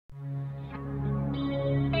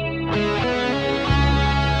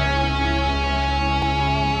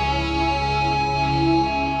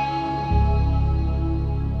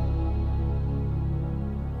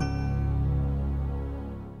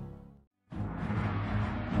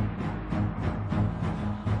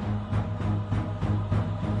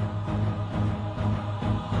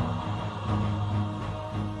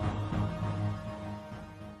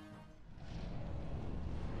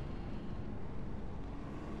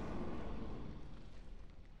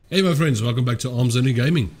Hey my friends, welcome back to Arms Only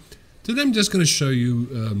Gaming. Today I'm just going to show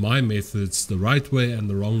you my methods, the right way and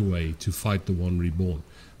the wrong way to fight the one Reborn.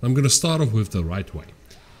 I'm going to start off with the right way.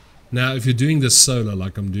 Now if you're doing this solo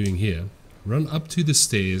like I'm doing here, run up to the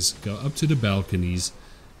stairs, go up to the balconies,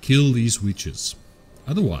 kill these witches.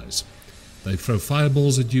 Otherwise, they throw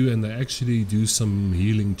fireballs at you and they actually do some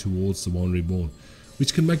healing towards the one Reborn,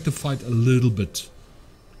 which can make the fight a little bit,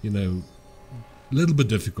 a little bit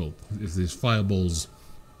difficult if there's fireballs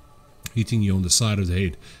hitting you on the side of the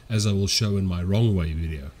head, as I will show in my wrong way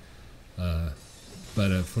video.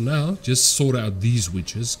 But for now, just sort out these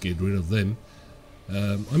witches, get rid of them.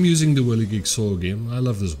 I'm using the Whirligig saw again. I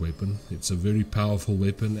love this weapon. It's a very powerful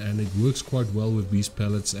weapon and it works quite well with beast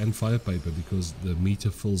pellets and fire paper because the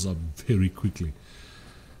meter fills up very quickly.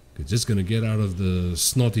 Okay, just gonna get out of the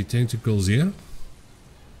snotty tentacles here.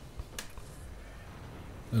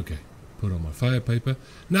 Okay, put on my fire paper.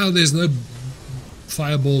 Now there's no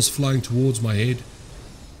fireballs flying towards my head.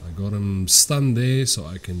 I got him stunned there, so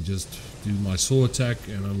I can just do my saw attack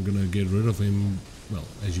and I'm gonna get rid of him, well,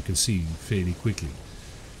 as you can see, fairly quickly.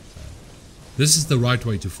 This is the right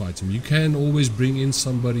way to fight him. You can always bring in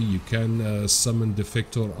somebody, you can summon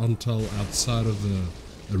Defector Antal outside of the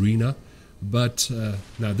arena, but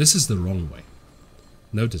now this is the wrong way.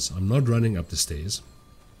 Notice, I'm not running up the stairs,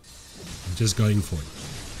 I'm just going for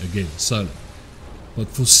it. Again, solo. But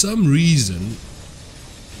for some reason,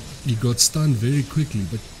 he got stunned very quickly,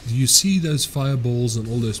 but do you see those fireballs and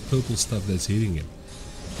all those purple stuff that's hitting him?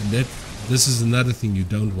 And this is another thing you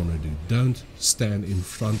don't want to do. Don't stand in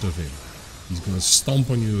front of him. He's going to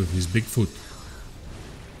stomp on you with his big foot.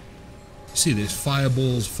 You see there's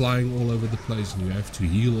fireballs flying all over the place and you have to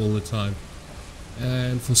heal all the time.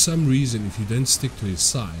 And for some reason, if you don't stick to his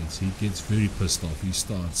sides, he gets very pissed off. He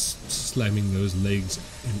starts slamming those legs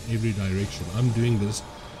in every direction. I'm doing this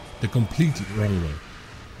the completely wrong way.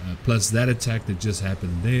 Plus that attack that just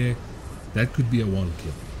happened there, that could be a one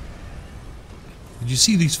kill. But you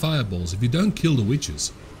see these fireballs, if you don't kill the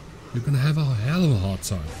witches, you're going to have a hell of a hard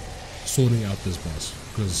time sorting out this boss.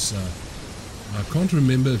 Because I can't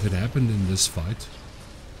remember if it happened in this fight,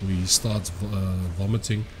 where he starts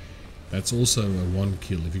vomiting. That's also a one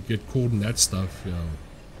kill. If you get caught in that stuff,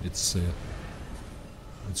 it's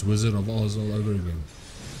Wizard of Oz all over again.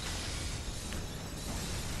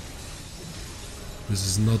 This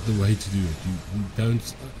is not the way to do it. You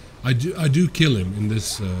don't. I do kill him in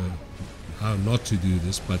this. How not to do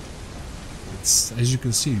this, but it's, as you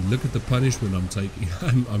can see. Look at the punishment I'm taking.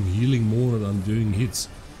 I'm healing more and I'm doing hits.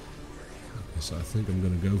 Okay, so I think I'm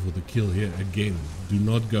gonna go for the kill here again. Do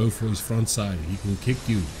not go for his front side. He will kick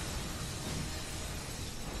you,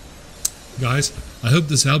 guys. I hope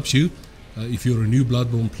this helps you if you're a new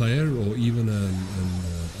Bloodborne player or even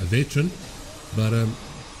a veteran. But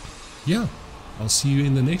yeah. I'll see you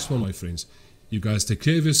in the next one, my friends. You guys take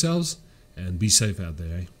care of yourselves and be safe out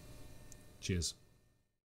there, eh? Cheers.